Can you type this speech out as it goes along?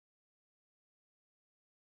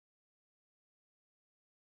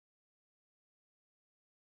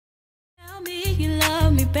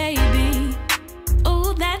baby.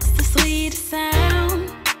 Oh, that's the sweetest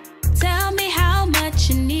sound. Tell me how much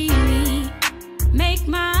you need me. Make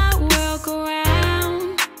my world go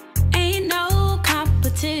round. Ain't no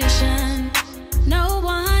competition. No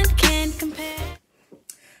one can compare.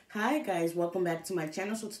 Hi guys, welcome back to my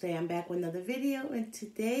channel. So today I'm back with another video, and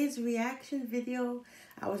today's reaction video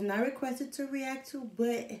I was not requested to react to,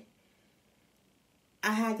 but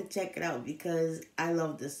I had to check it out because I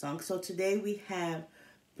love this song. So today we have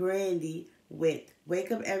Brandy-Wake,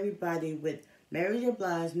 Wake Up Everybody with Mary J.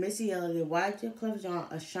 Blige, Missy Elliott, YG Clef Jean,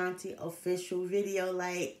 Ashanti official video.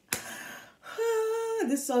 Like,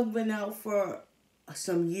 this song been out for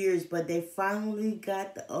some years, but they finally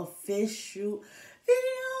got the official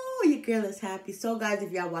video. Your girl is happy. So guys,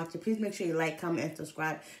 if y'all watching, please make sure you like, comment, and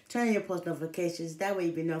subscribe. Turn on your post notifications. That way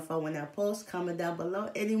you be notified when I post. Comment down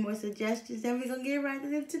below any more suggestions. Then we're gonna get right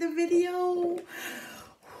into the video.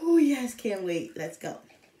 Oh yes, can't wait. Let's go.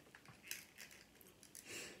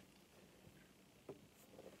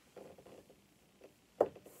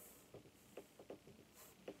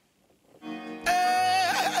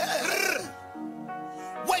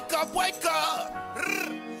 Wake up, wake up.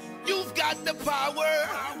 You've got the power.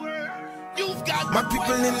 You've got my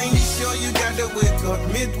people in the east, yo, you gotta wake up.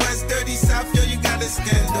 Midwest, dirty South, yo, you gotta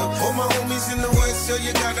stand up. All my homies in the west, yo,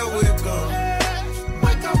 you gotta wake up.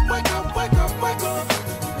 Wake up, wake up, wake up, wake up.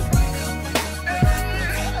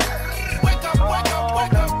 Wake up, wake up,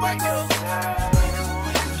 wake up, wake up.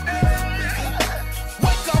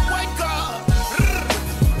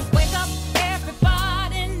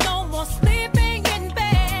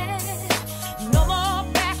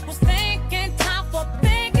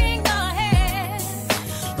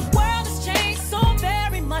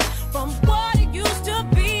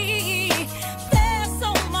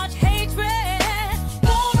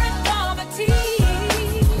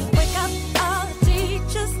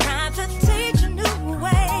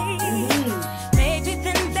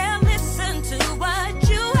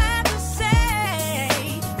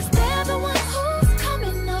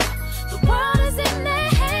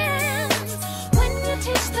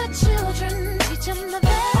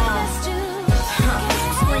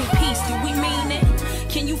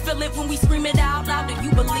 When we scream it out loud, do you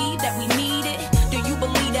believe that we need it? Do you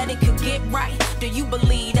believe that it could get right? Do you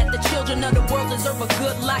believe that the children of the world deserve a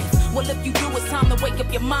good life? Well, if you do, it's time to wake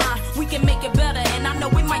up your mind. We can make it better, and I know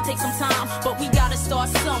it might take some time, but we gotta start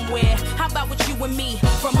somewhere. How about with you and me?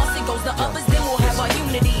 From us it goes to others, then we'll have our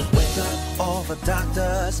unity. Wake up, all the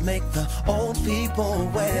doctors, make the old people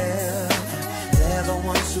well. They're the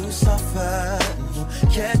ones who suffer, who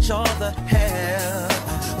catch all the hell,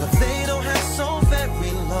 but they don't have so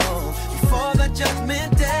very long before the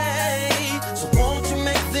judgment day. So won't you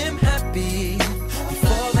make them happy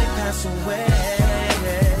before they pass away?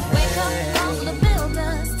 Wake up all the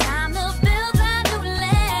builders, time to build a new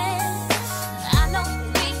land. I know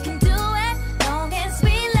we can do it, long as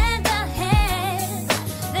we lend a hand.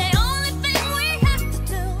 The only thing we have to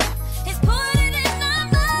do is put it in our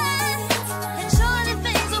minds, and surely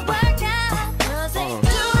things will work out, 'cause they do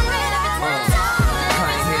it every time. I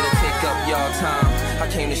ain't here to take up y'all time. I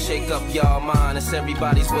came to shake up y'all mind. It's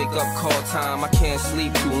everybody's wake up call time. I can't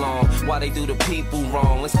sleep too long. Why they do the people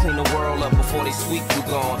wrong? Let's clean the world up before they sweep you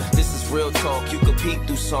gone. This is real talk, you can peek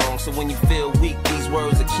through songs. So when you feel weak, these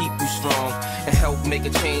words will keep you strong and help make a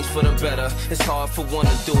change for the better. It's hard for one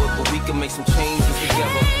to do it, but we can make some changes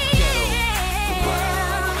together.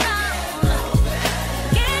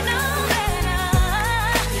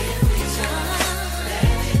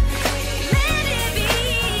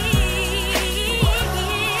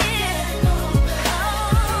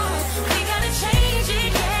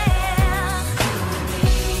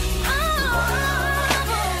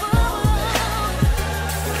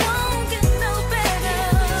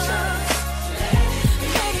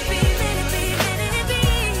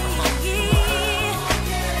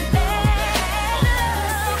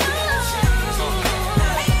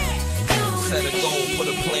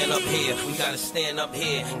 We gotta stand up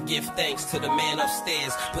here and give thanks to the man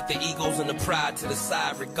upstairs. Put the egos and the pride to the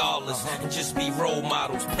side regardless, and just be role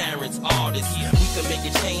models, parents, artists. We can make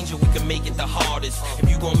a change or we can make it the hardest. If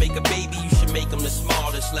you gon' make a baby, you should make them the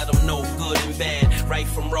smartest. Let them know good and bad, right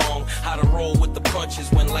from wrong, how to roll with the punches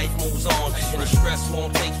when life moves on. And the stress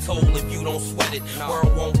won't take toll if you don't sweat it.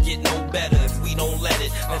 World won't get no better if we don't let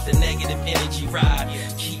it. Let the negative energy ride.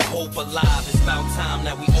 Keep hope alive. It's about time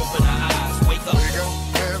that we open our eyes. Wake up.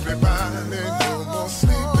 Everybody, no more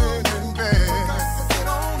sleeping in bed.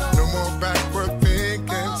 No more backward thinking.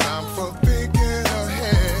 Time for thinking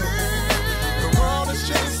ahead. The world has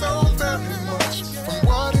changed so very much from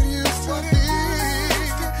what it used to be.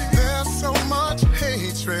 There's so much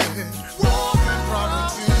hatred.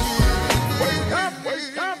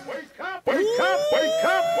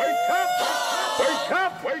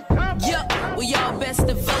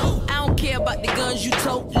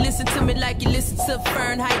 to me like you listen to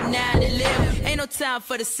Fahrenheit 9/11. Ain't no time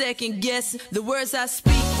for the second guessing. The words I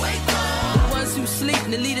speak, the ones who sleep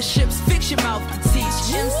in the leadership's fix your mouth to teach.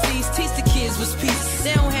 MCs teach the kids what's peace.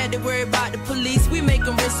 They don't have to worry about the police. We make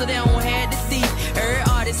them rich so they don't have the thief. Every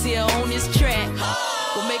artist here on this track.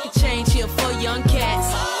 We'll make a change here for young cats.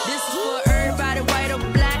 This is for everybody, white or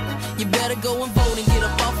black. You better go and vote and get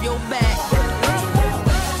up off your back.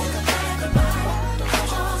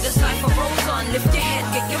 This life of rolls on, lift your head,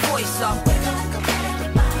 get your voice up.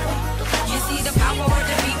 You see the power of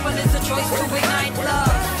the people, it's a choice to ignite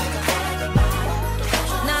love.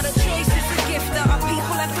 Not a choice, it's a gift that our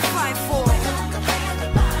people have to fight for.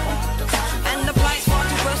 And the price far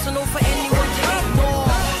too personal for anyone to ignore.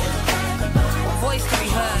 Voice to be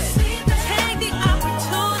heard. Take the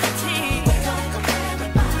opportunity.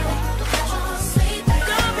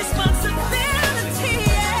 The responsibility,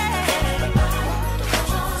 yeah.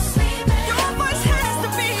 Your voice has to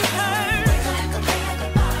be heard.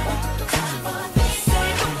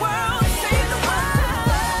 Save the world, save the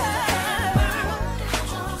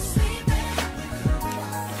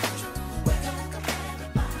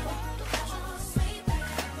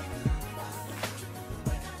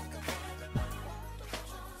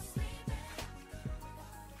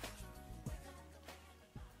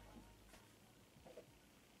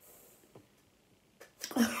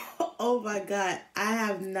Oh my God, I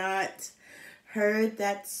have not heard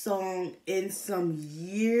that song in some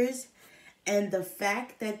years, and the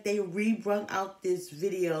fact that they re-brung out this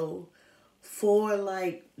video for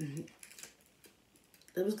like, it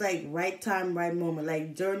was like right time, right moment.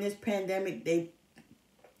 Like during this pandemic,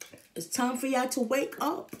 it's time for y'all to wake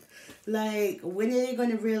up. Like, when are you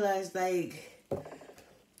gonna realize like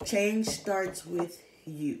change starts with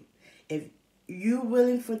you? If you're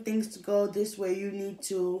willing for things to go this way, you need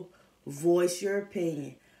to voice your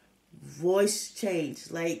opinion, voice change.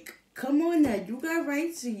 Like, come on now, you got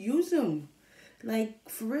rights to use them. Like,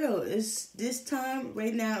 for real, it's this time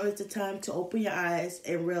right now is the time to open your eyes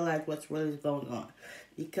and realize what's really going on,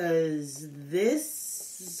 because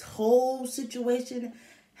this whole situation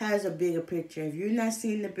has a bigger picture. If you're not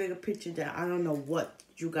seeing the bigger picture, then I don't know what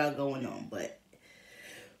you got going on. But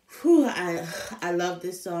whew, I love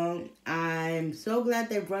this song. I'm so glad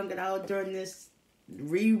they brung it out during this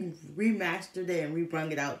remastered it and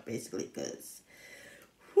rebrung it out, basically, because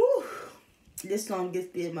this song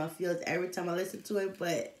gets me in my feels every time I listen to it.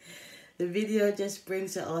 But the video just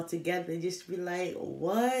brings it all together. Just be like,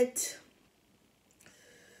 what?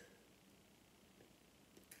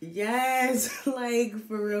 Yes, like,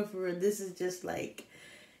 for real, for real. This is just like,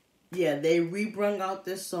 yeah, they rebrung out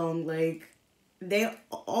this song. Like,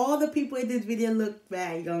 all the people in this video look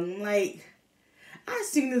bad young. Like, I've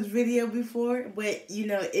seen this video before, but you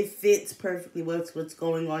know, it fits perfectly with what's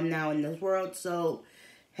going on now in this world. So,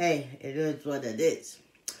 hey, it is what it is.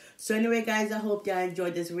 So anyway, guys, I hope y'all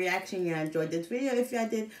enjoyed this reaction. Y'all enjoyed this video. If y'all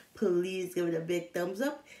did, please give it a big thumbs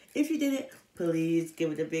up. If you didn't, please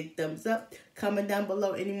give it a big thumbs up. Comment down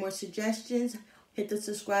below any more suggestions. Hit the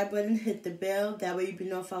subscribe button, hit the bell. That way you'll be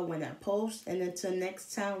notified when I post. And until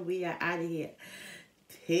next time, we are out of here.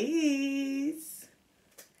 Peace.